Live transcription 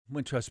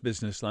Wintrust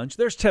Business Lunch.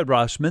 There's Ted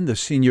Rossman, the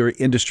senior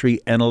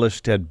industry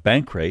analyst at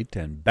Bankrate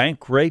and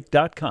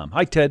bankrate.com.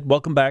 Hi, Ted.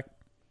 Welcome back.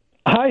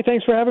 Hi.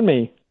 Thanks for having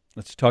me.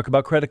 Let's talk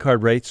about credit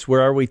card rates.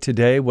 Where are we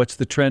today? What's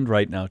the trend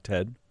right now,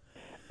 Ted?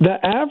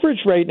 The average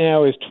right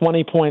now is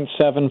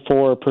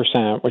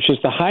 20.74%, which is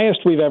the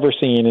highest we've ever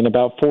seen in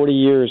about 40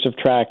 years of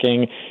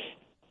tracking.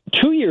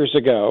 2 years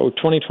ago,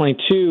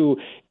 2022,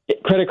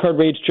 credit card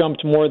rates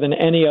jumped more than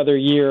any other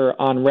year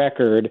on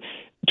record.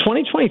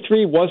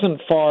 2023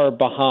 wasn't far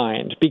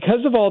behind.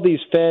 Because of all these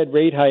Fed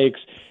rate hikes,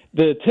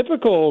 the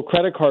typical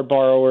credit card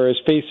borrower is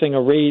facing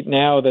a rate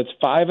now that's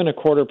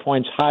 5.25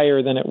 points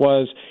higher than it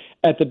was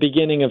at the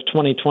beginning of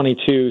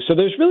 2022. So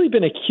there's really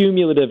been a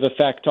cumulative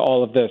effect to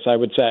all of this, I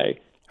would say.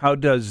 How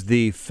does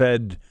the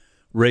Fed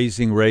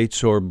raising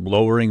rates or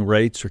lowering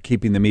rates or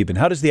keeping them even,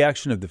 how does the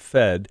action of the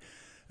Fed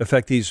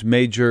affect these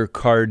major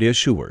card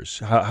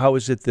issuers? How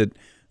is it that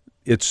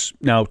it's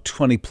now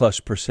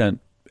 20+%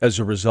 as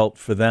a result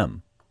for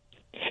them?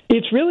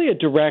 It's really a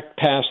direct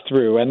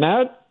pass-through, and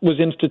that was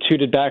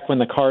instituted back when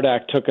the Card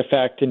Act took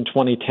effect in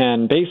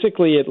 2010.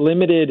 Basically, it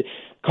limited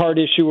card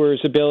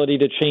issuers' ability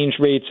to change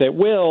rates at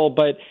will,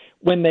 but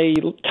when they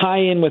tie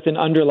in with an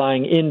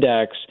underlying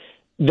index,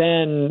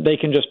 then they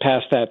can just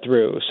pass that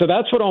through. So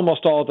that's what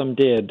almost all of them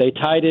did. They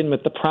tied in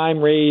with the prime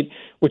rate,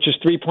 which is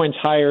 3 points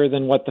higher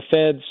than what the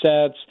Fed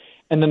sets,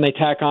 and then they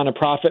tack on a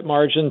profit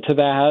margin to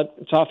that.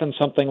 It's often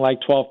something like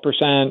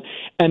 12%,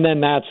 and then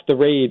that's the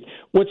rate.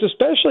 What's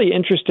especially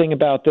interesting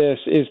about this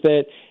is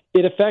that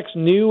it affects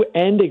new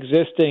and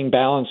existing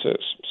balances.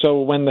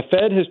 So when the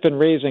Fed has been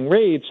raising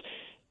rates,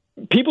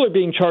 people are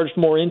being charged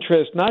more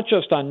interest, not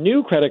just on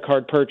new credit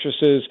card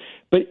purchases,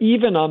 but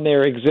even on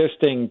their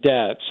existing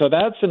debt. So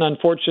that's an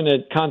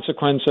unfortunate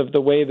consequence of the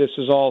way this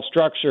is all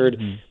structured.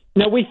 Mm-hmm.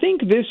 Now, we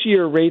think this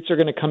year rates are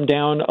going to come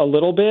down a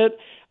little bit.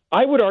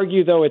 I would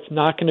argue, though, it's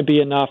not going to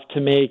be enough to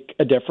make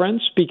a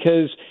difference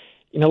because,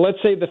 let's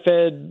say the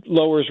Fed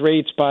lowers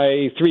rates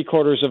by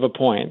 0.75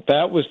 points.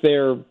 That was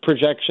their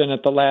projection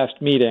at the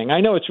last meeting.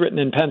 I know it's written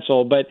in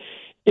pencil, but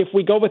if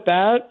we go with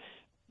that,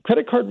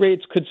 credit card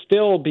rates could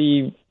still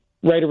be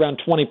right around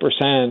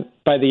 20%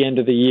 by the end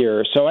of the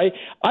year. So I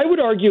would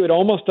argue it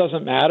almost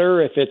doesn't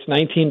matter if it's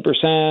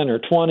 19% or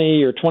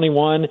 20 or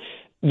 21.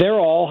 They're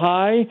all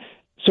high.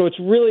 So it's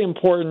really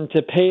important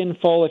to pay in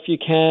full if you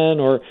can,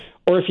 or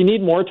if you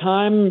need more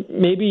time,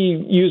 maybe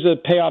use a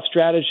payoff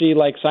strategy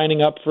like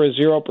signing up for a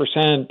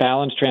 0%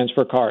 balance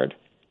transfer card.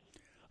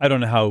 I don't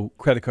know how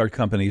credit card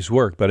companies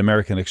work, but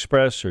American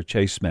Express or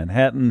Chase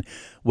Manhattan,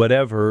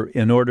 whatever,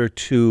 in order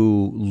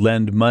to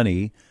lend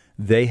money,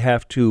 they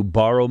have to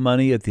borrow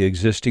money at the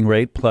existing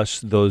rate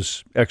plus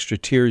those extra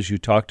tiers you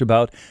talked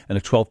about and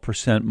a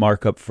 12%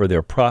 markup for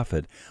their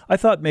profit. I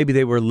thought maybe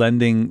they were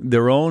lending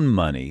their own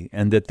money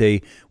and that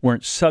they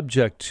weren't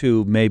subject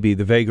to maybe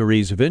the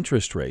vagaries of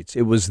interest rates.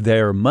 It was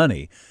their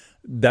money.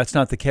 That's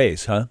not the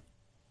case, huh?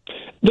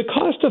 The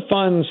cost of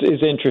funds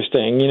is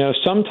interesting.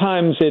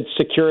 Sometimes it's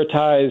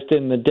securitized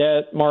in the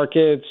debt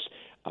markets.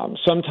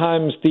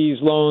 Sometimes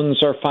these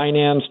loans are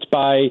financed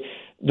by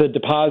the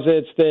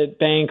deposits that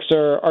banks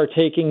are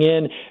taking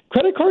in.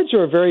 Credit cards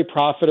are a very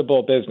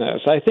profitable business.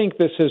 I think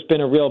this has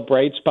been a real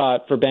bright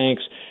spot for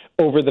banks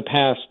over the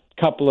past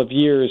couple of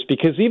years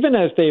because even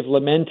as they've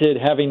lamented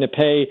having to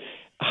pay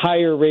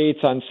higher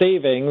rates on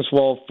savings,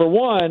 well, for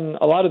one,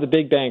 a lot of the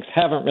big banks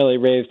haven't really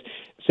raised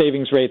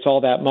savings rates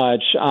all that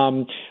much.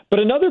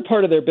 But another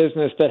part of their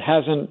business that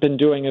hasn't been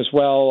doing as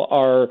well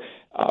are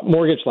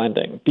mortgage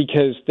lending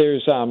because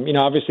there's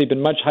obviously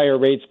been much higher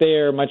rates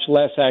there, much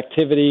less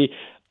activity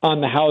on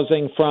the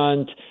housing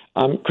front.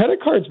 Credit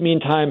cards,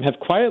 meantime, have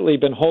quietly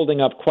been holding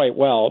up quite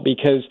well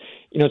because,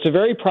 it's a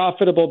very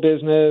profitable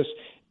business.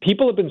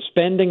 People have been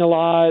spending a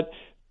lot.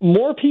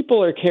 More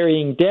people are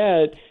carrying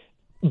debt,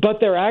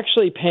 but they're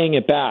actually paying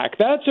it back.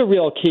 That's a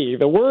real key.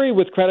 The worry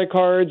with credit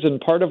cards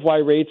and part of why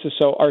rates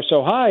are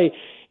so high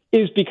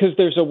is because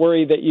there's a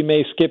worry that you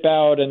may skip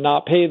out and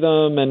not pay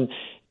them, and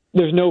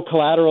there's no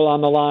collateral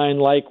on the line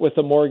like with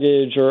a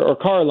mortgage or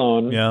car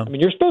loan. Yeah. I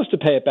mean, you're supposed to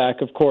pay it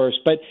back, of course,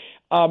 but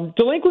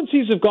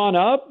delinquencies have gone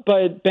up,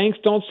 but banks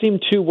don't seem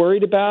too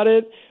worried about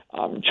it.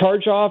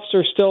 Charge-offs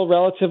are still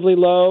relatively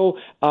low.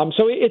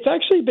 So it's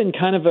actually been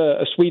kind of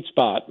a sweet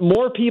spot.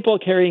 More people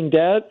carrying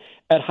debt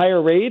at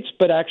higher rates,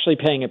 but actually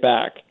paying it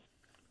back.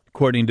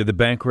 According to the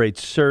Bankrate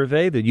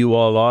survey that you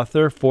all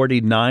author,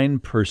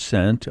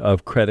 49%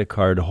 of credit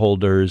card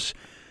holders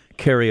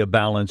carry a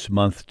balance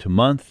month to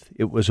month.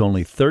 It was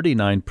only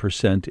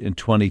 39% in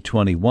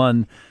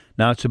 2021.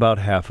 Now it's about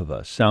half of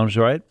us. Sounds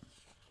right?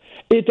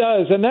 It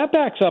does, and that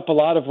backs up a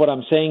lot of what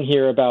I'm saying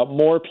here about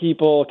more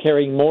people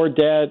carrying more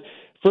debt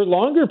for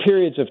longer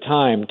periods of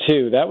time,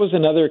 too. That was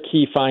another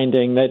key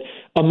finding, that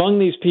among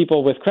these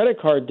people with credit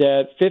card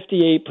debt,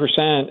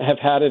 58% have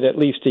had it at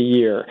least a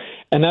year,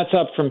 and that's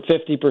up from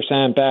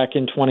 50% back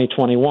in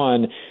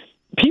 2021.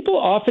 People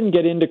often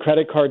get into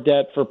credit card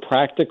debt for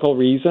practical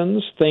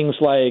reasons, things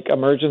like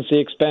emergency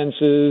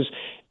expenses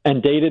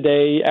and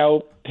day-to-day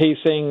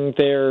outpacing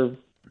their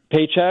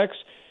paychecks.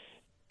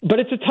 But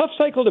it's a tough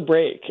cycle to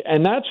break,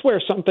 and that's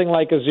where something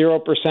like a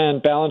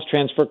 0% balance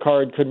transfer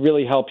card could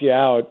really help you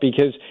out,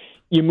 because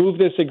you move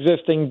this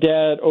existing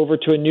debt over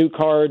to a new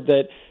card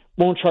that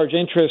won't charge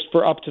interest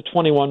for up to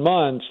 21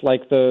 months,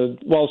 like the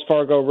Wells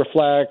Fargo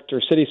Reflect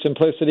or Citi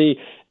Simplicity.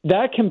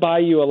 That can buy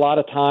you a lot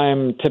of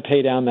time to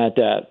pay down that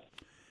debt.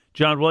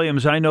 John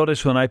Williams, I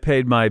noticed when I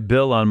paid my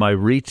bill on my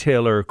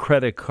retailer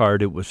credit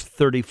card, it was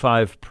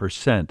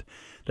 35%.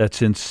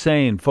 That's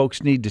insane.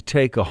 Folks need to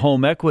take a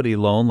home equity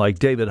loan like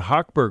David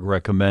Hochberg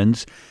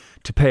recommends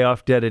to pay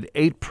off debt at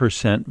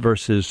 8%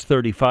 versus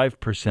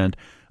 35%.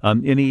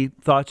 Any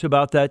thoughts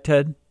about that,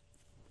 Ted?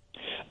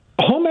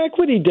 Home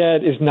equity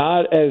debt is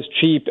not as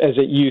cheap as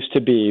it used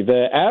to be.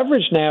 The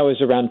average now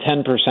is around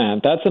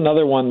 10%. That's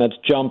another one that's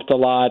jumped a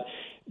lot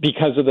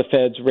because of the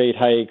Fed's rate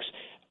hikes.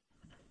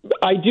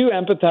 I do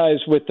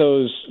empathize with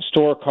those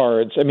store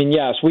cards. I mean,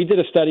 yes, we did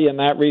a study on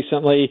that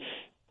recently.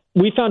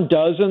 We found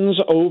dozens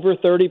over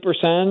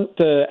 30%.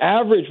 The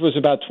average was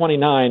about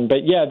 29%.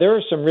 But, yeah, there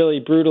are some really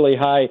brutally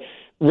high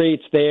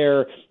rates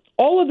there.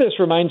 All of this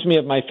reminds me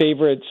of my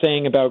favorite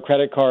saying about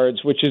credit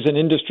cards, which is an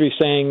industry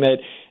saying that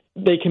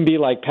they can be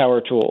like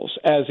power tools,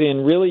 as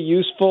in really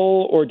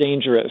useful or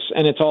dangerous,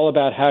 and it's all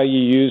about how you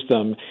use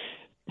them.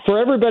 For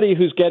everybody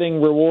who's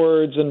getting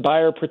rewards and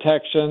buyer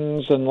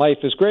protections and life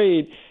is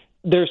great,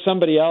 there's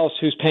somebody else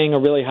who's paying a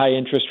really high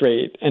interest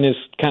rate and is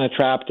kind of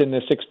trapped in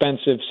this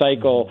expensive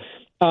cycle.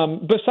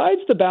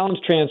 Besides the balance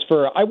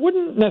transfer, I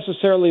wouldn't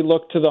necessarily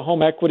look to the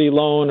home equity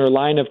loan or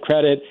line of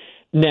credit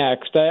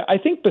next. I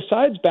think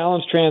besides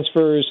balance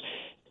transfers,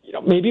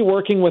 maybe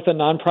working with a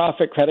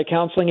nonprofit credit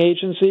counseling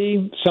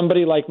agency,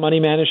 somebody like Money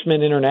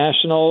Management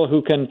International,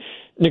 who can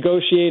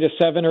negotiate a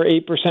 7 or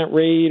 8%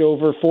 rate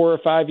over 4 or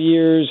 5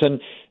 years and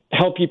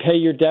help you pay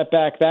your debt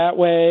back that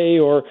way,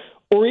 or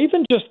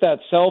even just that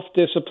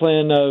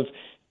self-discipline of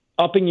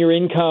upping your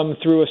income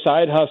through a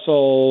side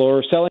hustle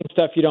or selling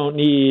stuff you don't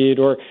need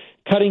or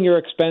cutting your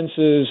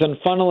expenses and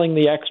funneling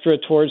the extra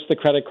towards the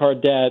credit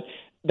card debt.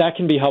 That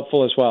can be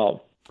helpful as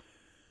well.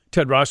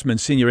 Ted Rossman,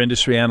 Senior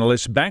Industry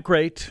Analyst,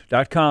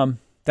 Bankrate.com.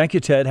 Thank you,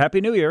 Ted. Happy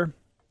New Year.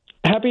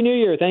 Happy New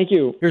Year. Thank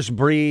you. Here's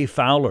Bree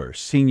Fowler,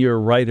 Senior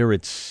Writer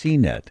at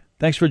CNET.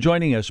 Thanks for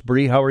joining us,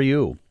 Bree. How are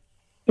you?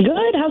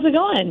 Good. How's it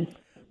going?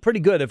 Pretty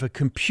good. If a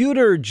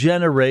computer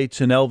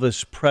generates an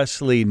Elvis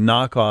Presley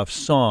knockoff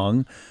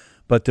song,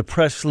 but the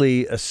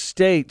Presley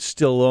estate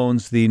still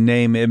owns the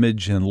name,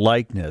 image, and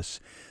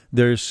likeness,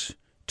 there's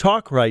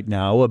talk right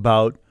now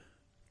about,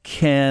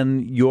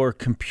 can your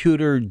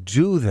computer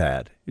do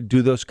that?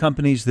 Do those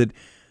companies that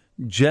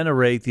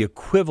generate the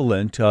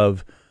equivalent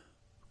of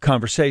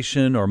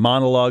conversation or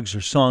monologues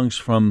or songs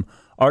from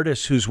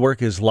artists whose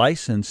work is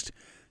licensed,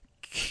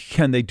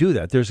 can they do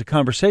that? There's a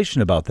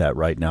conversation about that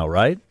right now,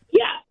 right?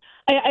 Yeah.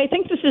 I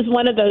think this is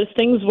one of those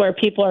things where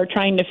people are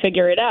trying to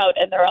figure it out,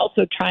 and they're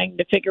also trying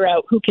to figure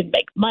out who can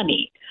make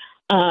money.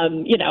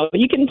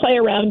 You can play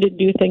around and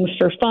do things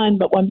for fun,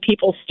 but when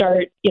people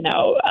start,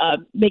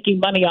 making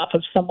money off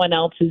of someone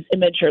else's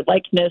image or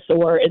likeness,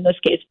 or in this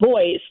case,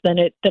 voice, then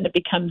it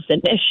becomes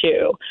an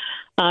issue.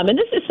 And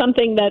this is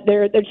something that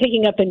they're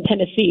taking up in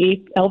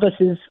Tennessee,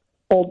 Elvis's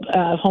old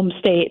home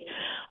state,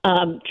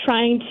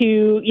 trying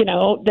to,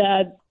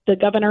 the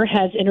governor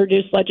has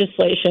unveiled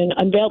legislation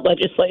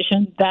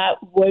that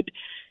would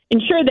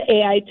ensure the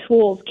AI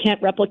tools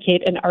can't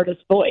replicate an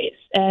artist's voice.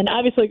 And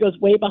obviously it goes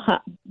way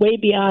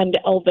beyond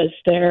Elvis.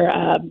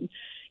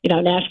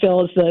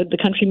 Nashville is the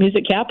country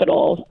music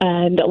capital,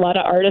 and a lot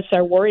of artists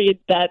are worried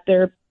that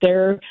their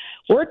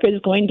work is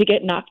going to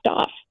get knocked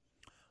off.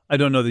 I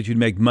don't know that you'd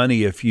make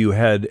money if you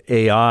had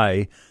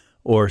AI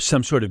or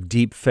some sort of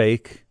deep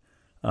fake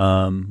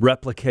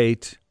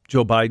replicate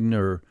Joe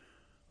Biden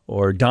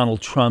or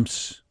Donald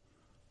Trump's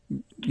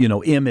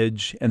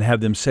image and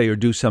have them say or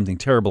do something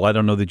terrible. I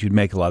don't know that you'd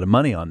make a lot of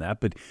money on that,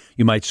 but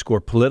you might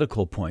score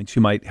political points.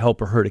 You might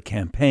help or hurt a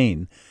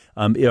campaign.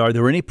 Are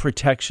there any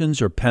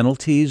protections or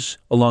penalties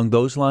along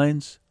those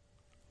lines?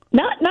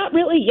 Not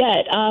really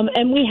yet.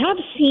 And we have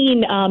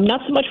seen, not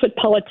so much with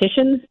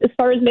politicians as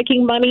far as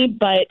making money,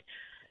 but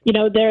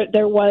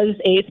there was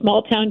a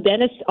small town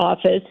dentist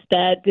office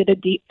that did a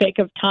deep fake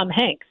of Tom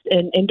Hanks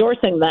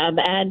endorsing them.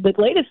 And the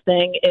latest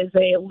thing is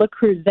a Le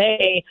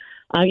Creuset,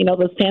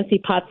 those fancy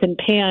pots and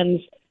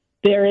pans.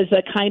 There is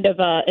a kind of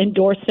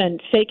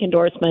fake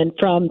endorsement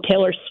from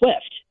Taylor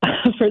Swift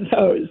for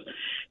those.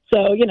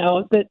 So,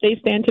 that they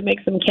stand to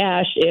make some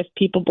cash if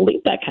people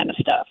believe that kind of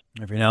stuff.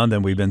 Every now and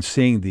then we've been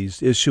seeing these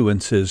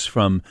issuances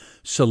from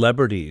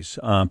celebrities.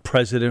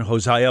 President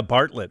Hosea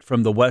Bartlett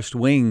from the West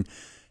Wing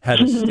had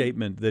a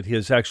statement that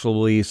his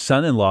actually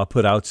son-in-law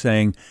put out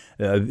saying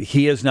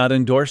he is not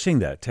endorsing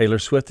that. Taylor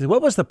Swift.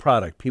 What was the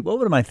product?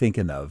 What am I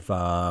thinking of?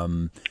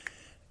 Was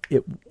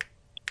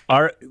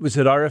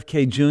it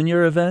RFK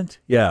Jr. event?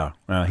 Yeah.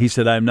 He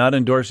said, I'm not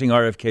endorsing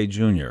RFK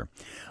Jr.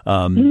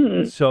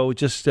 So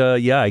just,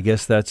 I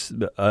guess that's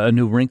a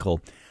new wrinkle.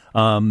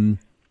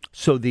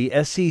 So the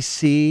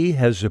SEC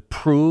has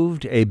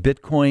approved a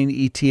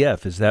Bitcoin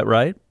ETF. Is that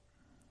right?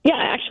 Yeah,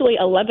 actually actually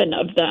 11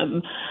 of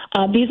them.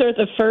 These are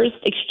the first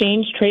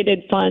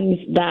exchange-traded funds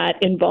that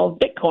involve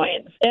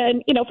Bitcoins.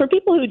 And, for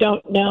people who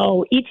don't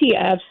know,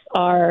 ETFs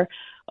are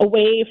a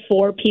way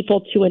for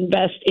people to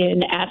invest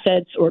in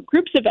assets or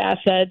groups of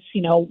assets,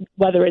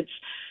 whether it's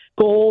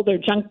gold or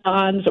junk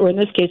bonds, or in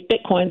this case,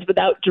 Bitcoins,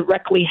 without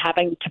directly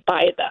having to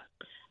buy them.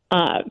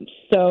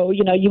 So,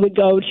 you would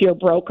go to your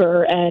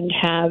broker and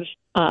have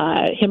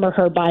him or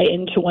her buy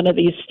into one of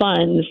these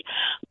funds.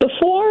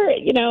 Before,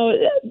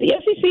 the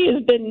SEC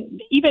has been,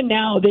 even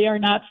now, they are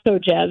not so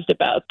jazzed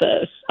about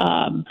this.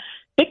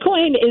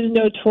 Bitcoin is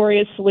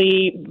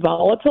notoriously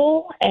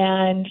volatile,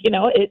 and,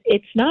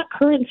 it's not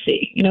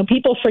currency.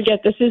 People forget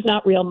this is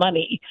not real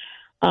money.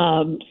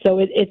 So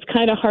it's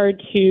kind of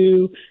hard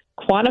to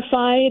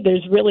quantify.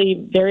 There's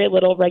really very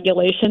little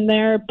regulation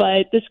there,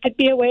 but this could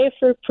be a way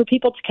for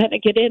people to kind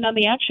of get in on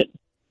the action.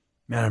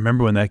 Man, I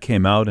remember when that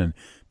came out and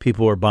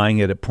people were buying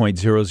it at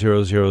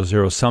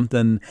 0.0000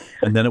 something,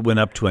 and then it went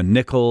up to a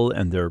nickel,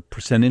 and their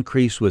percent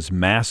increase was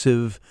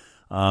massive.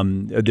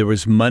 There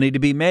was money to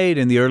be made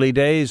in the early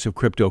days of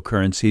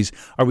cryptocurrencies.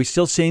 Are we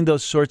still seeing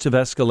those sorts of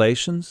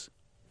escalations?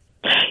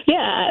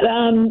 Yeah,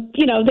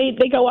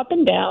 they go up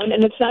and down,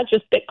 and it's not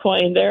just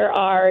Bitcoin. There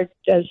are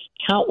just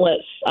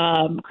countless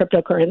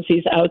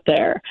cryptocurrencies out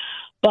there.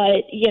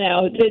 But,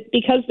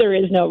 because there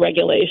is no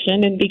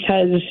regulation and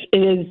because it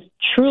is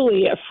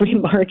truly a free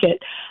market,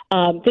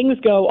 things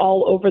go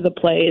all over the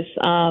place.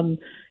 A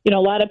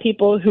lot of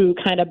people who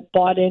kind of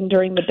bought in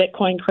during the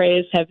Bitcoin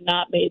craze have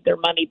not made their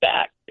money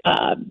back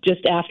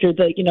just after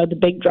the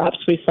big drops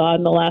we saw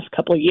in the last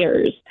couple of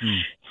years.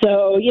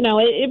 So,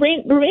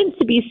 it remains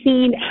to be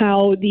seen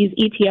how these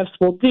ETFs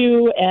will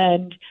do.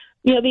 And,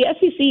 the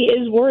SEC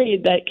is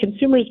worried that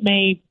consumers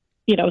may,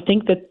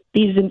 think that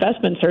these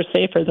investments are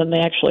safer than they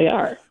actually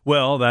are.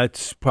 Well,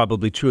 that's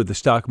probably true of the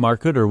stock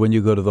market, or when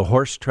you go to the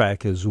horse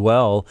track as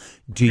well.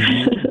 Do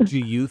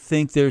you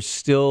think there's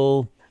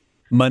still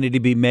money to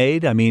be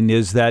made? I mean,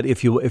 is that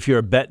if you're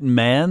a betting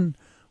man,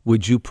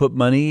 would you put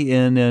money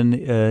in an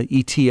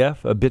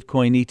ETF, a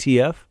Bitcoin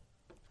ETF?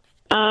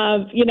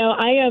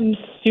 I am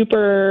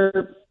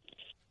super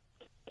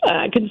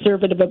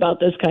conservative about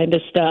this kind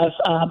of stuff.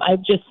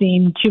 I've just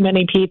seen too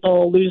many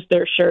people lose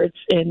their shirts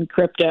in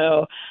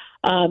crypto.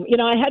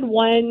 I had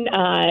one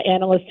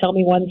analyst tell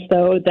me once,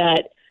 though,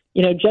 that,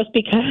 just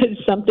because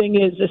something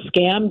is a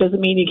scam doesn't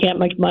mean you can't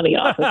make money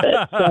off of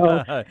it.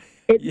 So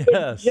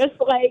it's just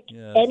like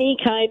any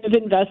kind of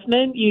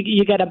investment.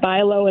 You got to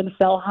buy low and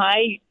sell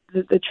high.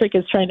 The trick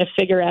is trying to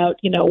figure out,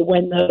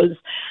 when those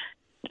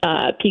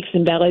peaks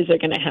and valleys are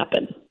going to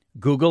happen.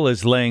 Google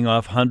is laying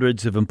off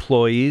hundreds of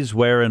employees.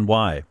 Where and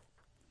why?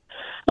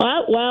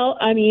 Well,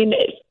 I mean,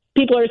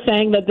 people are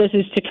saying that this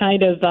is to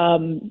kind of,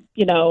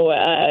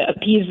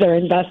 appease their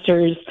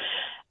investors.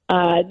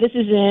 This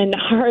is in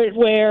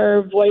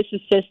hardware, voice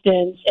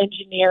assistants,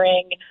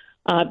 engineering,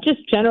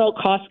 just general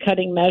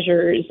cost-cutting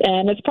measures.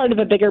 And it's part of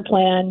a bigger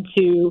plan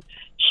to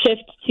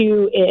shift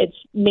to its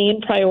main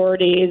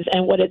priorities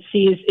and what it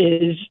sees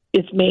is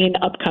its main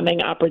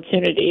upcoming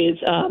opportunities.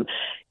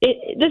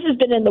 This has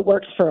been in the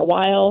works for a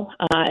while.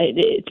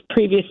 It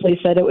previously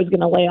said it was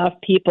going to lay off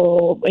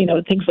people,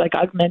 things like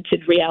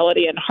augmented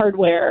reality and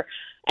hardware.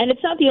 And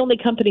it's not the only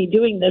company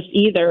doing this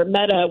either.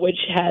 Meta, which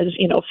has,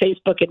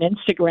 Facebook and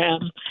Instagram,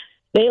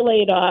 they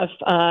laid off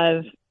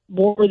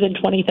more than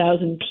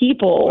 20,000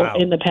 people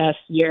in the past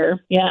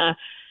year. Yeah.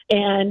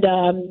 And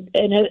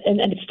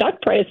its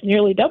stock price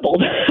nearly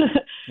doubled.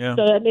 So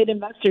that made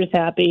investors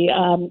happy.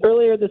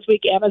 Earlier this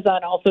week,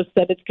 Amazon also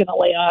said it's going to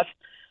lay off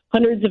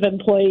hundreds of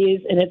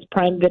employees in its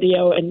Prime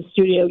Video and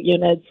studio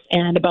units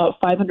and about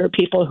 500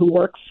 people who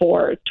work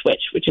for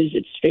Twitch, which is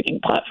its streaming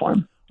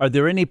platform. Are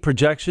there any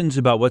projections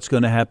about what's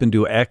going to happen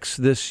to X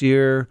this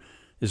year?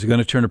 Is it going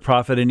to turn a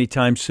profit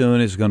anytime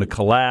soon? Is it going to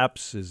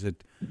collapse?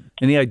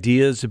 Any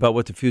ideas about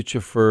what the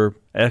future for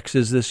X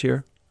is this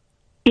year?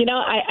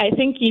 I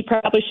think you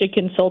probably should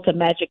consult a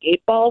magic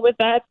 8-ball with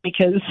that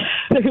because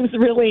there's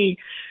really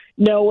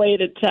no way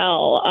to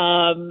tell.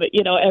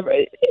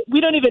 We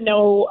don't even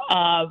know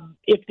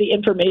if the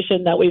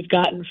information that we've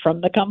gotten from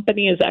the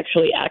company is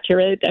actually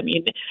accurate. I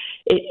mean,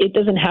 it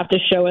doesn't have to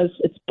show us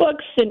its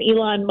books, and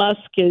Elon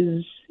Musk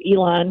is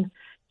Elon.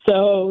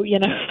 So,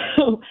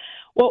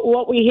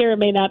 what we hear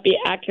may not be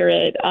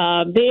accurate.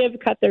 They have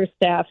cut their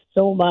staff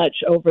so much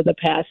over the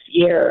past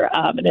year,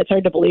 and it's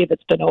hard to believe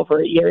it's been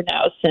over a year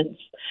now since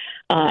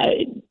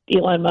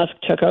Elon Musk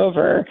took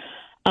over.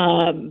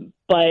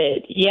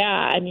 But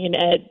yeah, I mean,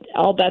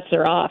 all bets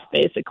are off,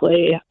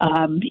 basically.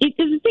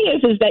 The thing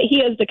is that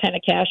he has the kind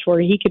of cash where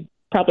he could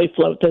probably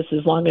float this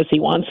as long as he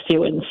wants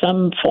to in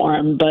some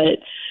form. But,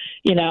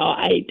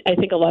 I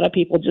think a lot of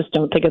people just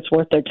don't think it's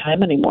worth their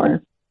time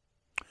anymore.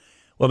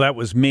 Well, that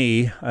was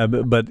me,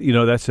 but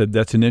that's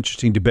an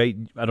interesting debate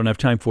I don't have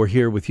time for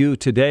here with you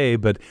today,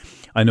 but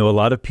I know a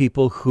lot of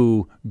people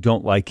who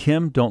don't like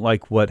him, don't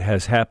like what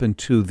has happened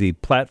to the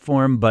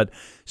platform, but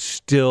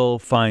still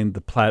find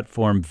the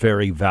platform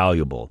very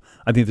valuable.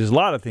 I think there's a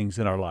lot of things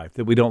in our life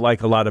that we don't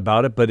like a lot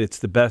about it, but it's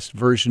the best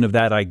version of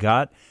that I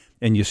got,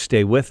 and you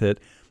stay with it.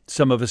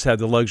 some of us have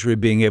the luxury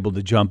of being able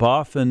to jump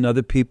off, and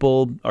other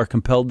people are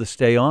compelled to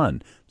stay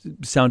on.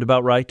 Sound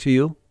about right to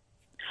you?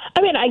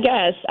 I mean, I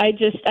guess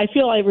I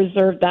feel I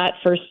reserve that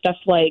for stuff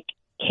like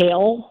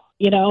kale,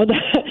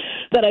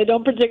 that I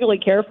don't particularly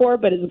care for,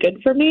 but is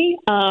good for me.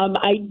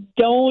 I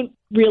don't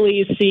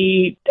really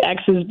see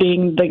X as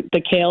being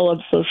the kale of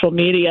social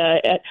media.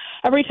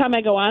 Every time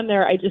I go on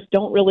there, I just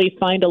don't really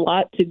find a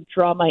lot to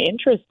draw my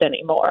interest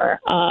anymore.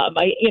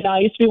 I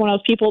used to be one of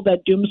those people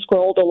that doom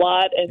scrolled a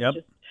lot and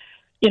just,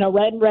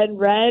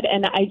 read.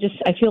 And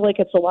I feel like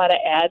it's a lot of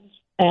ads.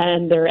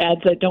 And they're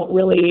ads that I don't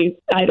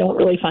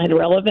really find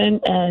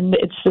relevant, and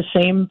it's the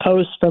same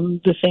post from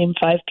the same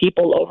 5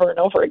 people over and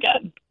over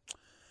again.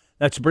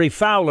 That's Bree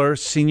Fowler,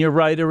 senior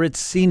writer at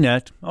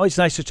CNET. Always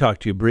nice to talk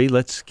to you, Bree.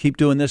 Let's keep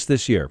doing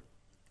this year.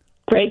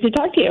 Great to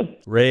talk to you.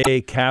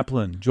 Ray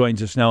Kaplan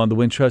joins us now on the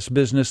Wintrust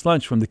Business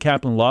Lunch from the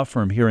Kaplan Law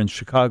Firm here in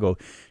Chicago.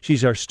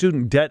 She's our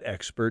student debt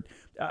expert.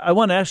 I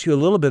want to ask you a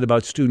little bit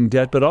about student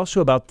debt, but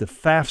also about the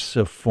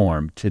FAFSA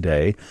form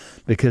today,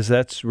 because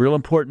that's real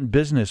important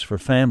business for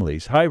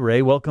families. Hi,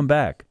 Ray. Welcome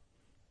back.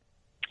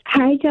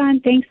 Hi,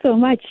 John. Thanks so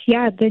much.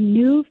 Yeah, the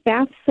new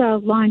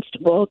FAFSA launched.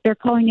 Well, they're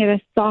calling it a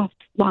soft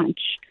launch.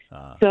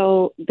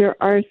 So there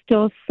are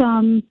still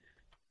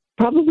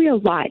probably a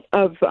lot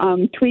of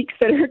tweaks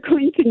that are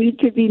going to need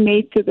to be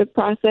made to the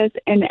process.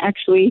 And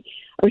actually,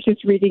 I was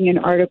just reading an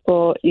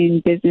article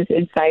in Business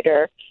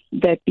Insider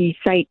that the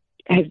site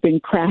has been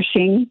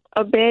crashing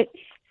a bit.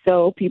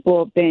 So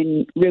people have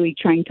been really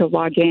trying to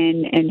log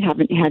in and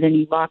haven't had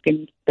any luck.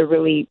 And they're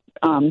really,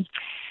 the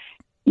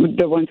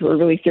ones who are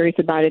really serious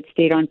about it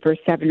stayed on for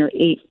 7 or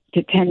 8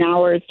 to 10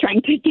 hours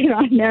trying to get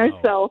on there.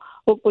 Wow. So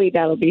hopefully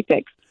that'll be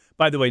fixed.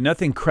 By the way,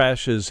 nothing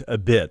crashes a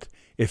bit.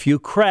 If you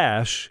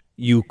crash,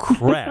 you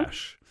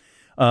crash.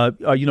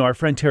 Our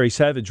friend Terry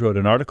Savage wrote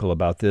an article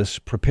about this,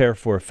 Prepare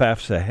for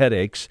FAFSA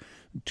Headaches,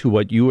 to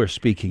what you are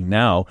speaking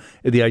now.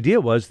 The idea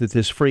was that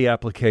this free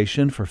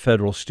application for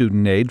federal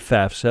student aid,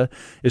 FAFSA,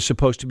 is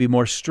supposed to be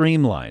more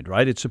streamlined,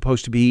 right? It's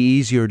supposed to be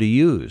easier to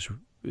use.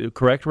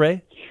 Correct,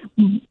 Ray?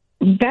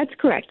 That's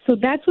correct. So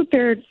that's what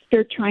they're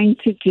trying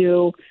to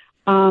do.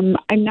 I'm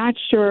not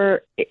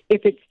sure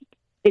if it's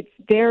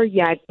there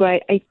yet,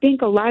 but I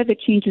think a lot of the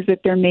changes that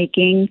they're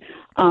making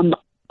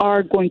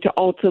are going to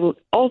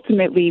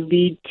ultimately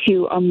lead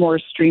to a more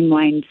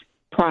streamlined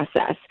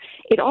process.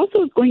 It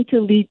also is going to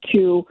lead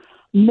to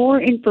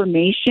more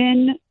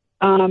information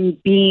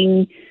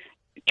being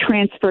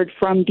transferred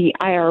from the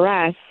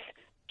IRS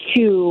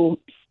to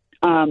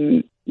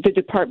the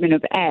Department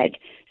of Ed.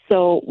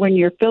 So when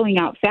you're filling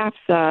out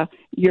FAFSA,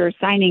 you're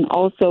signing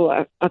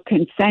also a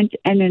consent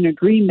and an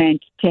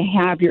agreement to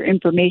have your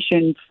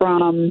information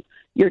from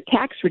your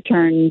tax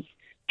returns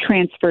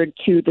transferred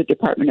to the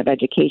Department of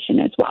Education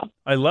as well.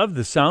 I love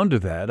the sound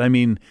of that. I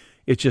mean,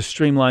 it just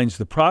streamlines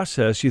the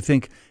process. You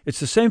think it's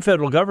the same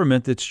federal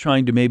government that's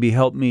trying to maybe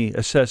help me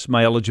assess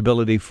my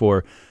eligibility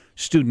for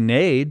student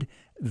aid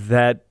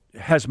that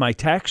has my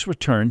tax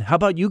return. How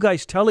about you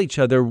guys tell each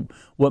other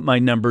what my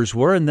numbers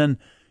were, and then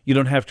you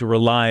don't have to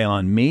rely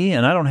on me,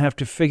 and I don't have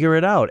to figure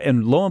it out.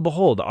 And lo and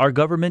behold, our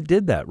government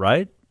did that,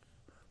 right?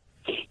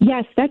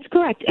 Yes, that's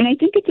correct. And I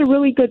think it's a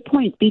really good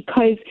point,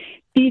 because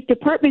these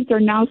departments are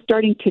now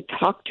starting to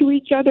talk to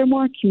each other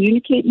more,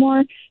 communicate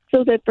more,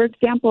 so that, for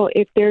example,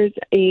 if there's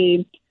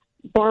a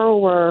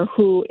borrower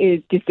who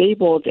is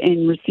disabled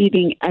and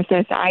receiving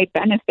SSI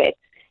benefits,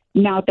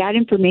 now that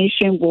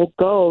information will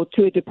go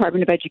to a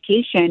Department of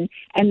Education,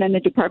 and then the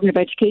Department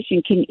of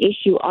Education can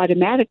issue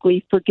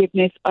automatically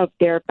forgiveness of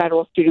their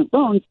federal student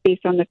loans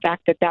based on the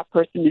fact that that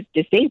person is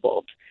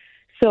disabled.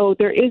 So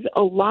there is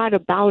a lot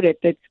about it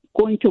that's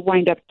going to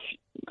wind up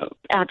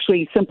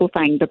actually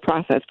simplifying the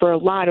process for a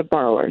lot of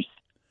borrowers.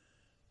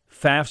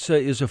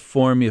 FAFSA is a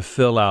form you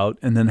fill out,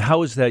 and then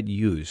how is that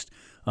used?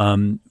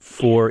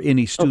 For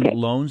any student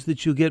loans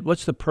that you get?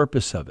 What's the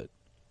purpose of it?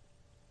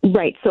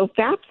 Right. So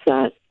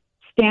FAFSA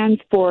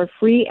stands for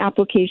Free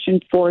Application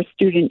for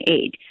Student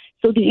Aid.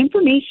 So the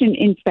information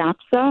in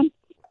FAFSA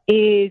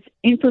is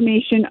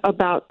information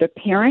about the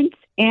parents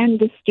and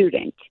the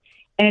student.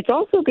 And it's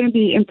also going to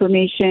be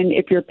information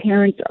if your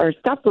parents are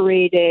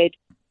separated,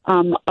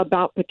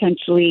 about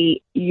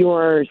potentially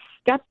your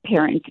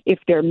step-parent if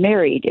they're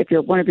married. If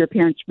one of your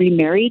parents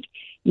remarried,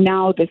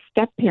 now the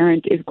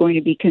step-parent is going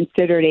to be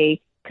considered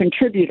a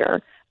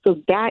contributor.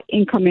 So that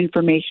income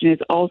information is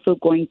also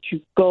going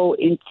to go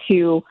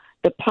into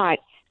the pot.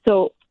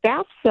 So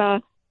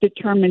FAFSA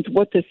determines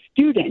what the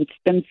students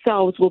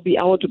themselves will be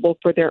eligible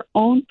for their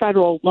own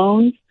federal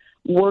loans,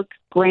 work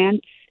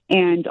grants,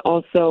 and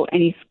also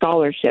any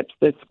scholarships.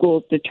 The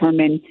schools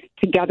determine,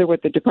 together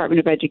with the Department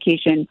of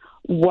Education,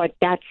 what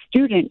that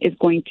student is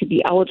going to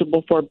be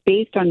eligible for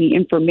based on the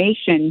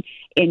information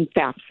in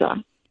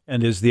FAFSA.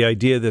 And is the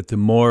idea that the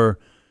more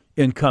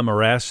income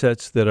or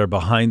assets that are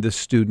behind the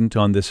student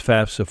on this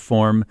FAFSA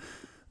form,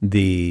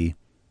 the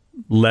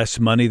less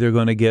money they're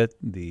going to get,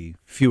 the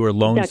fewer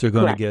loans they're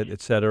going to get,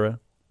 et cetera?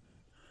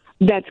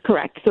 That's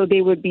correct. So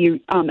they would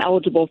be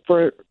eligible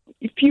for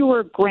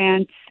fewer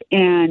grants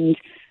and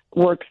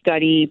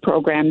work-study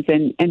programs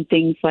and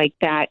things like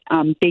that,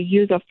 they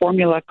use a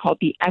formula called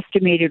the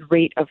estimated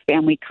rate of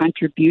family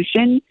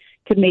contribution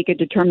to make a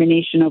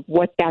determination of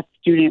what that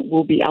student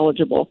will be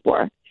eligible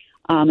for.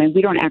 And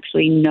we don't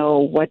actually know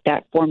what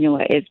that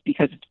formula is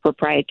because it's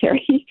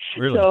proprietary.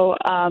 Really? So,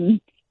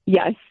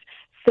 yes.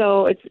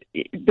 So it's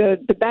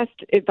the best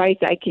advice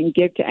I can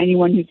give to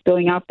anyone who's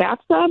filling out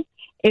FAFSA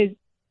is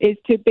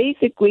to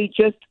basically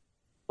just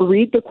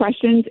read the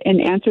questions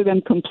and answer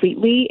them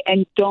completely,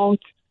 and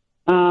don't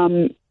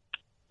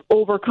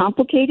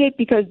overcomplicate it,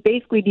 because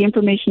basically the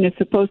information is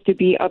supposed to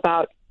be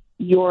about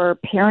your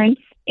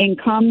parents'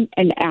 income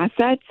and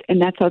assets,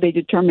 and that's how they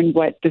determine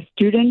what the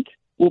student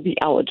will be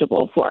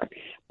eligible for.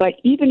 But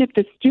even if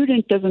the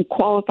student doesn't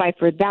qualify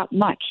for that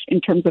much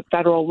in terms of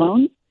federal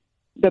loans,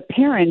 the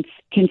parents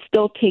can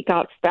still take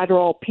out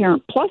federal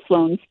Parent Plus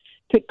loans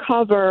to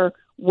cover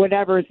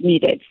whatever is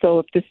needed. So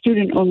if the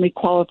student only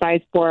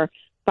qualifies for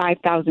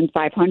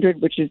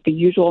 $5,500, which is the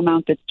usual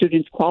amount that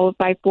students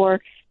qualify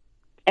for,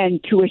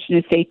 and tuition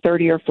is say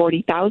 $30,000 or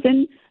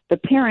 $40,000, the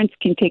parents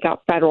can take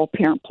out federal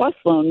Parent Plus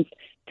loans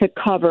to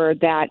cover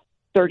that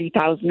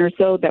 $30,000 or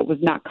so that was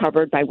not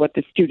covered by what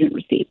the student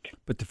received.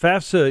 But the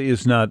FAFSA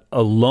is not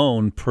a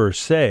loan per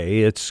se.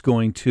 It's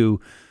going to,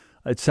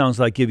 it sounds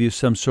like, give you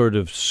some sort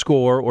of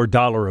score or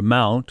dollar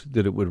amount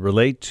that it would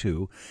relate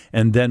to.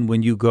 And then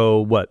when you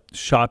go,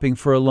 shopping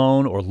for a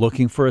loan or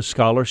looking for a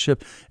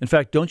scholarship? In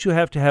fact, don't you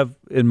have to have,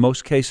 in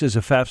most cases,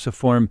 a FAFSA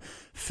form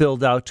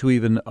filled out to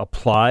even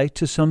apply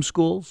to some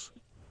schools?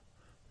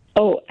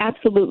 Oh,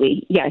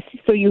 absolutely. Yes.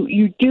 So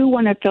you do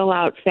want to fill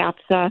out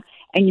FAFSA,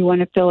 and you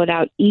want to fill it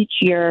out each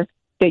year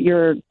that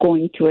you're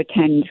going to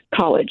attend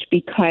college,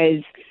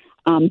 because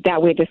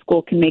that way the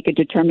school can make a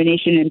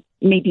determination and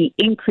maybe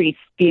increase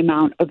the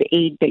amount of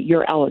aid that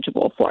you're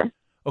eligible for.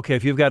 Okay,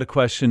 if you've got a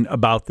question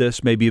about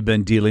this, maybe you've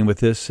been dealing with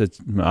this.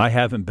 I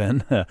haven't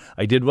been.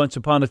 I did once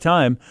upon a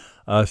time.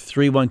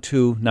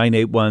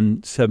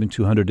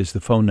 312-981-7200 is the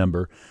phone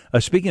number.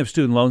 Speaking of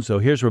student loans, though,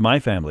 here's where my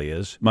family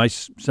is. My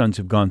sons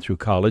have gone through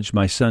college.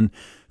 My son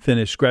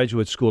finished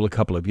graduate school a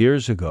couple of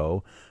years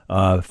ago,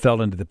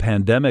 fell into the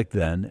pandemic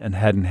then, and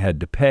hadn't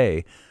had to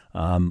pay.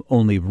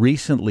 Only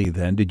recently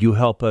then, did you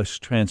help us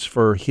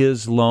transfer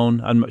his loan,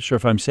 I'm not sure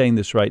if I'm saying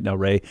this right now,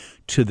 Ray,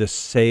 to the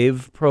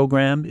SAVE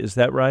program? Is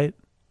that right?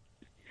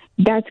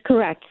 That's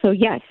correct. So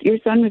yes, your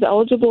son was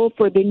eligible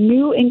for the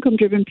new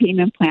income-driven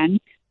payment plan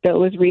that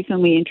was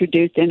recently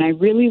introduced. And I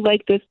really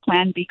like this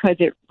plan because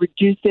it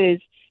reduces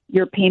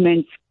your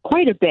payments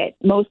quite a bit.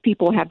 Most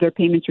people have their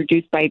payments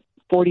reduced by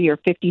 40 or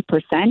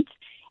 50%.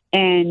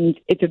 And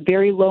it's a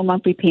very low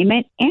monthly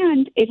payment,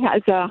 and it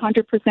has a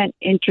 100%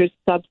 interest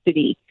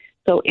subsidy.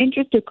 So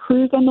interest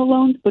accrues on the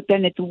loans, but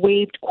then it's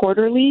waived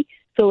quarterly.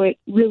 So it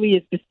really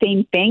is the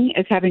same thing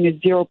as having a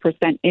 0%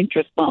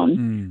 interest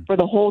loan for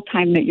the whole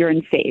time that you're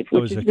in SAVE,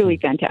 which is really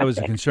fantastic. That was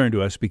a concern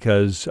to us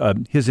because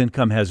his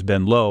income has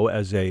been low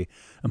as a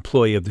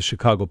employee of the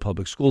Chicago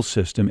public school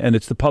system, and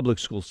it's the public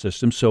school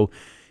system, so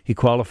he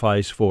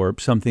qualifies for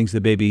some things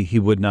that maybe he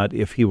would not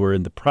if he were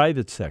in the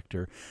private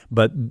sector.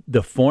 But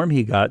the form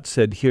he got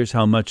said, here's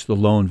how much the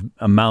loan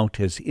amount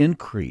has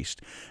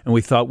increased. And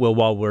we thought, well,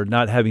 while we're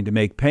not having to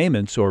make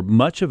payments or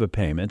much of a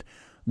payment,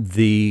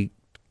 the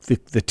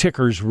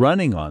ticker's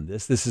running on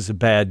this. This is a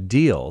bad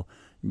deal.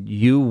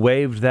 You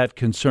waived that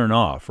concern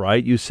off,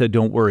 right? You said,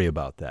 don't worry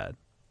about that.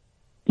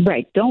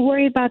 Right. Don't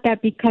worry about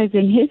that, because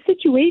in his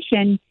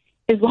situation,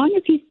 as long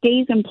as he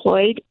stays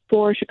employed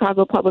for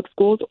Chicago Public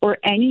Schools or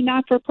any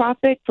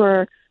not-for-profit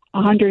for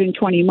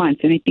 120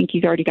 months, and I think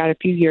he's already got a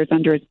few years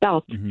under his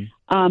belt,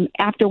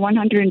 after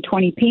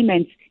 120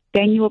 payments,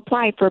 then you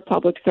apply for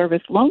public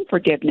service loan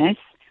forgiveness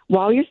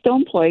while you're still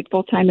employed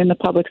full-time in the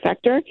public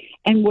sector,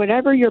 and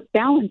whatever your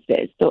balance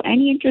is. So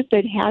any interest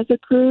that has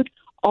accrued,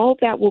 all of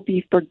that will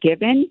be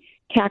forgiven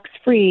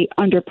tax-free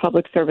under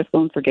public service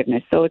loan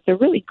forgiveness. So it's a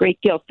really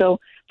great deal. So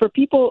for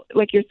people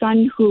like your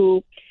son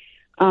who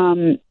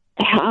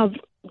have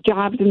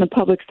jobs in the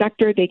public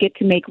sector, they get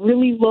to make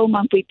really low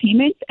monthly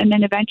payments and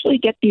then eventually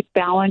get the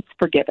balance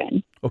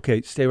forgiven.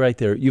 Okay, stay right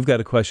there. You've got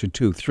a question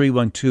too.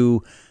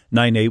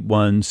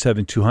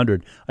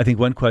 312-981-7200. I think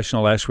one question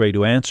I'll ask Ray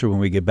to answer when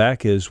we get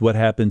back is what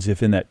happens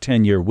if in that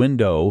 10-year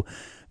window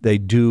they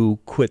do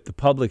quit the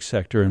public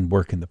sector and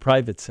work in the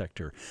private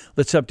sector.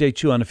 Let's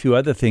update you on a few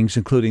other things,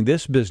 including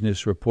this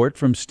business report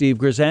from Steve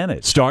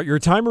Grzanich. Start your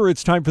timer.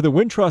 It's time for the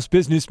Wintrust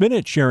Business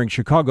Minute, sharing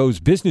Chicago's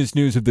business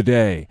news of the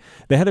day.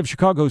 The head of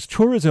Chicago's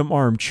tourism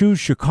arm,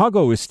 Choose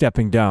Chicago, is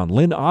stepping down.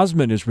 Lynn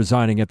Osmond is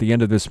resigning at the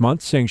end of this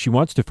month, saying she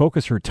wants to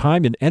focus her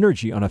time and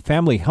energy on a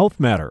family health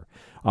matter.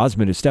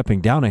 Osmond is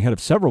stepping down ahead of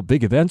several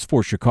big events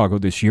for Chicago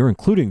this year,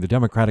 including the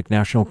Democratic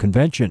National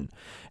Convention.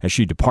 As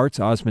she departs,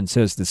 Osmond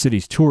says the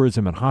city's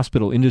tourism and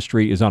hospital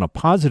industry is on a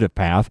positive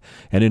path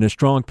and in a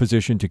strong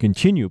position to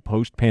continue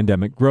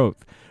post-pandemic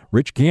growth.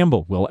 Rich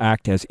Gamble will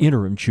act as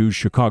interim Choose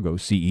Chicago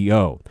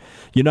CEO.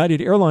 United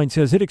Airlines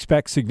says it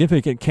expects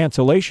significant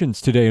cancellations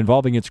today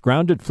involving its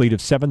grounded fleet of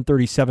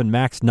 737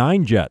 MAX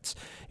 9 jets.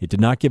 It did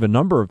not give a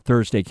number of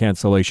Thursday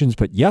cancellations,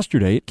 but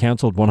yesterday it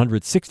canceled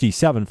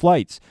 167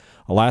 flights.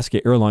 Alaska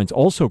Airlines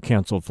also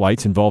canceled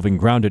flights involving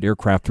grounded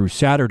aircraft through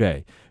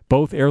Saturday.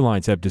 Both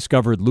airlines have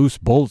discovered loose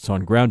bolts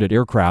on grounded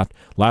aircraft.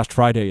 Last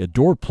Friday, a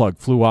door plug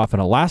flew off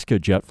an Alaska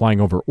jet flying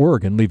over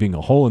Oregon, leaving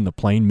a hole in the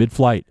plane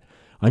mid-flight.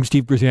 I'm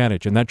Steve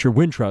Grzanich, and that's your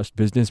Wintrust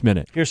Business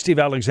Minute. Here's Steve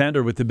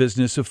Alexander with the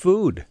business of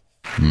food.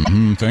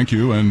 Thank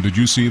you. And did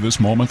you see this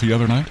moment the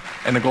other night?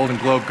 And the Golden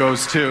Globe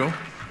goes to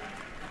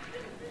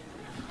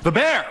the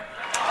Bear.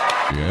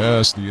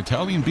 Yes, the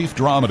Italian beef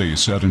dramedy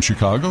set in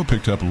Chicago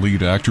picked up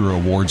lead actor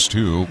awards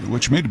too,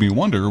 which made me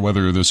wonder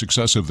whether the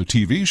success of the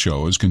TV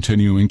show is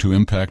continuing to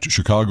impact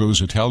Chicago's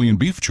Italian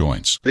beef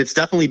joints. It's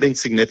definitely been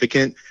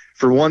significant.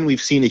 For one,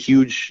 we've seen a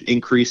huge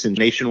increase in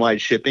nationwide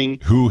shipping.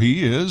 Who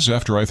he is,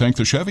 after I thank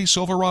the Chevy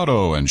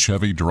Silverado and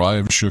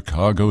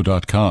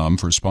ChevyDriveChicago.com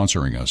for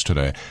sponsoring us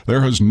today.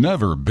 There has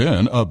never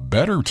been a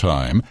better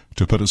time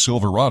to put a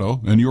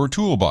Silverado in your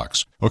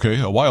toolbox. Okay,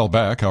 a while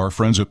back, our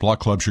friends at Block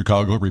Club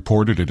Chicago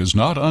reported it is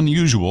not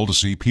unusual to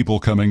see people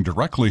coming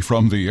directly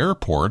from the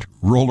airport,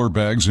 roller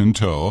bags in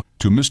tow,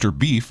 to Mr.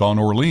 Beef on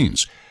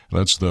Orleans.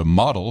 That's the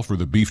model for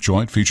the beef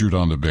joint featured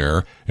on the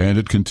Bear, and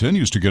it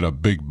continues to get a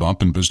big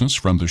bump in business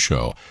from the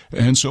show.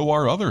 And so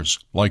are others,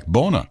 like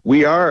Bona.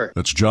 We are.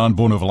 That's John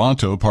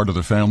Bonavolonto, part of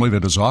the family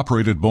that has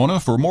operated Bona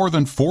for more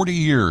than 40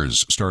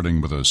 years,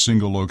 starting with a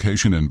single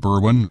location in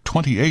Berwyn,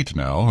 28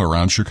 now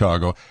around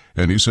Chicago.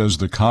 And he says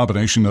the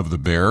combination of the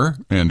Bear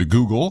and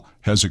Google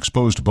has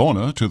exposed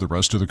Bona to the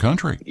rest of the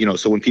country. You know,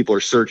 so when people are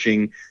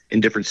searching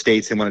in different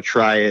states, they want to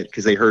try it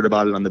because they heard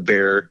about it on the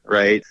Bear,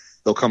 right?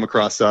 They'll come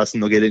across us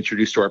and they'll get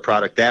introduced to our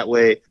product that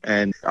way.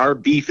 And our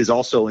beef is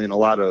also in a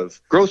lot of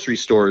grocery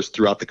stores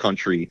throughout the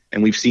country.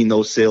 And we've seen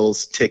those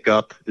sales tick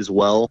up as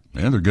well.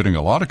 And they're getting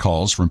a lot of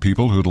calls from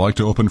people who'd like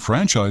to open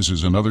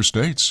franchises in other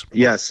states.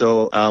 Yeah,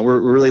 so we're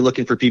really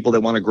looking for people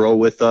that want to grow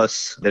with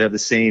us, that have the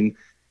same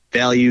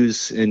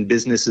values in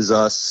business as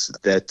us,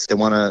 that they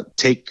want to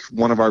take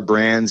one of our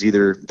brands,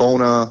 either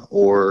Bona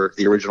or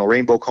the original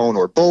Rainbow Cone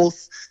or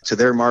both, to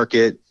their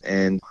market.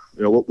 And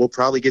you know, we'll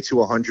probably get to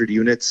 100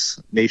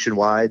 units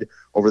nationwide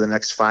over the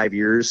next 5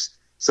 years.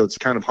 So it's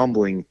kind of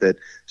humbling that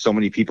so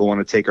many people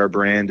want to take our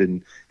brand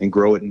and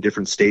grow it in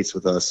different states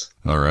with us.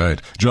 All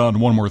right. John,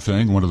 one more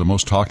thing. One of the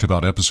most talked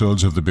about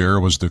episodes of The Bear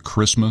was the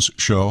Christmas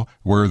show,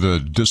 where the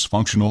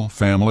dysfunctional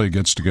family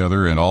gets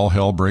together and all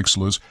hell breaks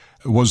loose.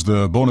 Was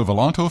the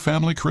Bonavolonto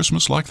family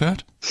Christmas like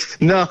that?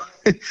 No,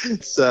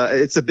 it's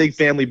a big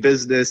family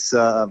business,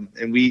 and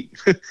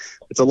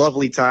it's a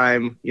lovely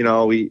time. You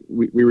know, we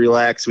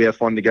relax, we have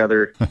fun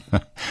together.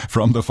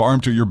 From the farm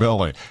to your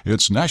belly,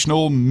 it's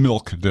National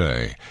Milk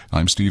Day.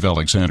 I'm Steve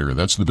Alexander.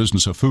 That's the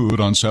business of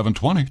food on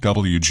 720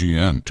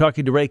 WGN.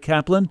 Talking to Ray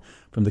Kaplan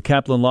from the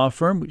Kaplan Law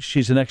Firm.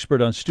 She's an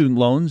expert on student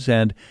loans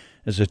and,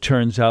 as it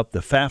turns out,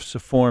 the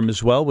FAFSA form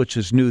as well, which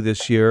is new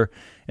this year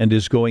and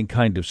is going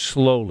kind of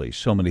slowly.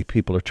 So many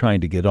people are trying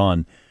to get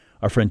on.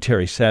 Our friend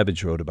Terry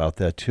Savage wrote about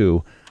that,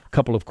 too. A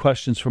couple of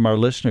questions from our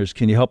listeners.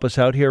 Can you help us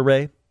out here,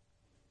 Ray?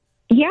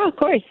 Yeah, of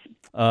course.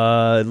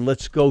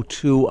 Let's go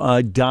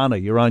to Donna.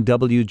 You're on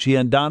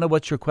WGN. Donna,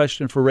 what's your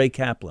question for Ray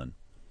Kaplan?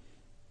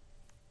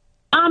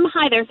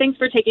 Hi there. Thanks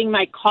for taking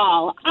my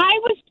call. I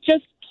was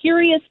just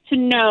curious to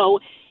know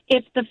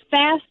if the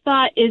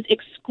FAFSA is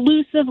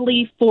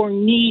exclusively for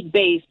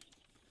need-based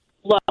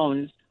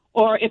loans,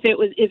 or if it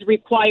is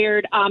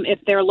required if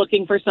they're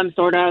looking for some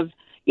sort of,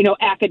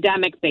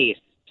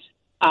 academic-based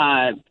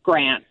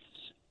grants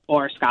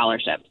or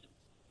scholarships.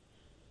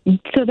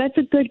 So that's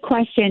a good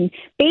question.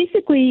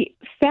 Basically,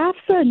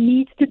 FAFSA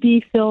needs to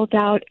be filled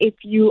out if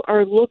you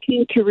are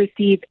looking to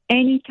receive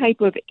any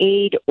type of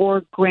aid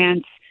or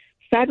grants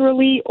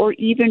federally or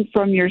even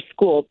from your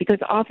school, because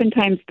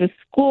oftentimes the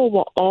school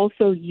will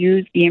also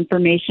use the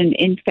information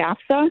in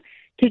FAFSA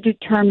to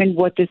determine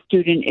what the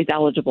student is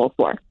eligible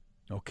for.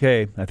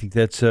 Okay, I think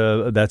that's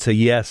a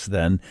yes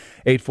then.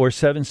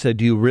 847 said,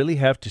 do you really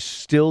have to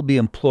still be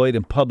employed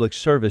in public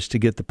service to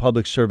get the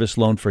public service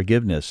loan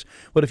forgiveness?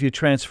 What if you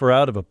transfer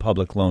out of a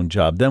public loan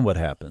job? Then what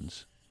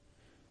happens?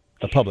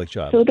 A public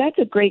job. So that's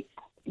a great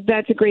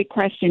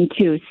question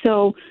too.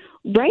 So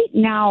right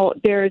now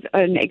there's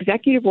an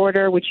executive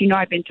order, which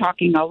I've been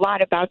talking a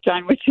lot about,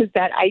 John, which is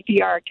that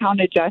IDR account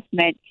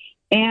adjustment.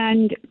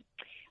 And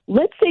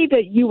let's say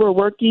that you were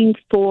working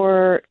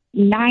for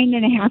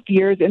 9.5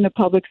 years in the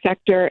public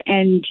sector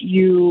and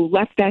you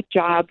left that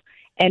job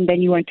and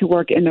then you went to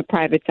work in the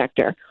private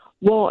sector.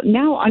 Well,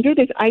 now under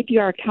this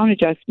IDR account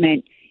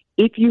adjustment,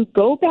 if you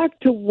go back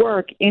to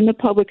work in the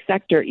public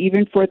sector,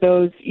 even for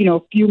those,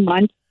 few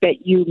months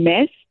that you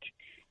missed,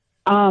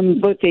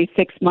 let's say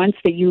 6 months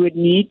that you would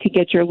need to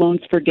get your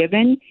loans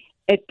forgiven,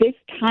 at this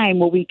time,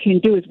 what we can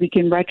do is we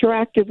can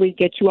retroactively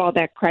get you all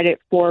that credit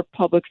for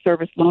public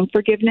service loan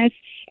forgiveness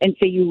and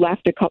say you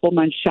left a couple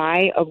months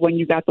shy of when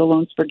you got the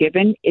loans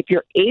forgiven. If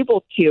you're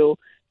able to,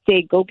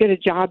 say, go get a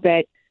job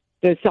at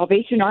the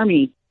Salvation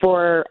Army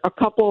for a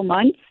couple of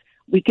months,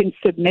 we can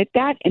submit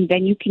that, and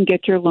then you can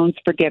get your loans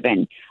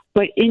forgiven.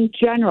 But in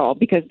general,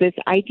 because this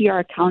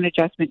IDR account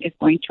adjustment is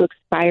going to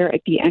expire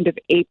at the end of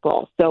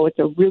April, so it's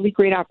a really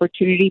great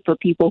opportunity for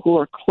people who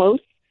are close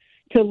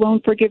to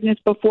loan forgiveness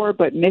before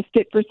but missed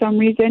it for some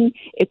reason.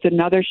 It's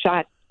another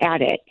shot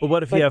at it. Well,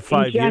 what if you have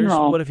 5 years?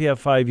 What if you have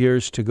 5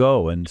 years to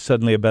go and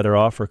suddenly a better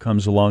offer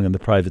comes along in the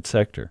private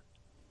sector?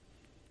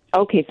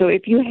 Okay, so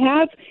if you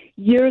have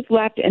years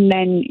left and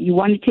then you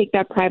want to take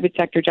that private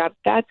sector job,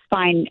 that's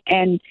fine.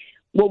 And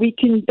what we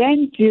can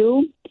then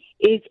do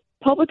is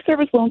public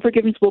service loan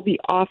forgiveness will be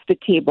off the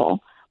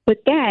table.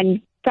 But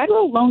then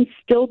federal loans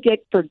still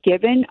get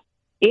forgiven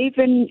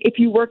even if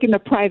you work in the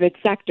private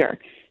sector.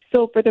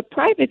 So for the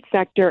private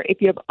sector,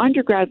 if you have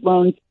undergrad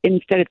loans,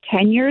 instead of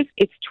 10 years,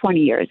 it's 20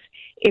 years.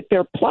 If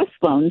they're plus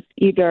loans,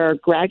 either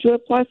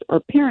graduate plus or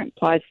parent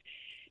plus,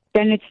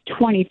 then it's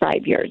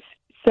 25 years.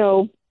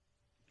 So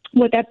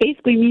what that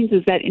basically means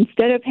is that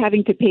instead of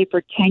having to pay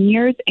for 10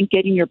 years and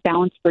getting your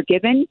balance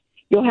forgiven,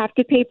 you'll have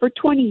to pay for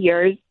 20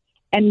 years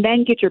and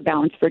then get your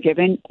balance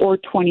forgiven, or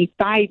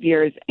 25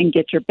 years and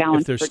get your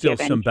balance forgiven. If there's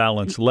still some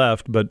balance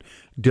left, but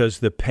does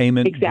the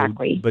payment...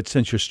 Exactly. But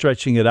since you're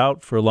stretching it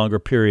out for a longer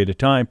period of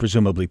time,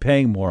 presumably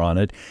paying more on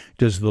it,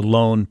 does the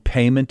loan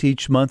payment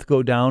each month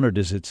go down, or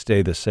does it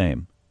stay the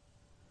same?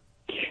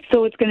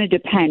 So it's going to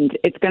depend.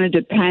 It's going to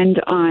depend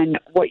on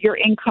what your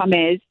income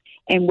is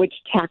and which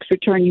tax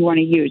return you want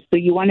to use. So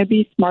you want to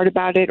be smart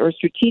about it or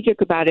strategic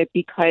about it,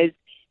 because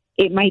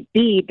it might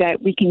be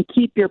that we can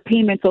keep your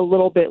payments a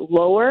little bit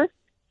lower.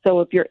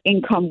 So if your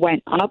income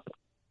went up,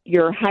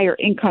 your higher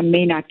income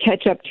may not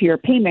catch up to your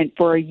payment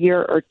for a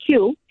year or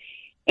two.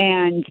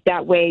 And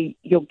that way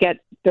you'll get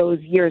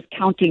those years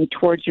counting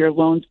towards your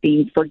loans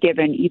being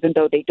forgiven, even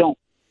though they don't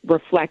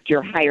reflect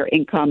your higher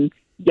income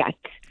yet.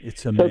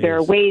 It's amazing. So there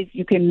are ways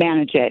you can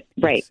manage it.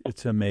 Right.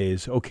 It's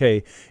amazing.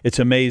 Okay. It's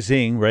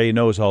amazing. Ray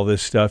knows all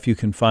this stuff. You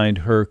can find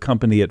her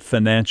company at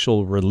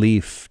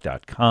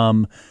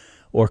financialrelief.com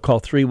or call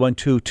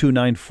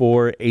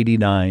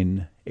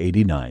 312-294-8989.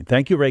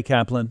 Thank you, Ray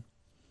Kaplan.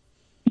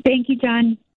 Thank you, John.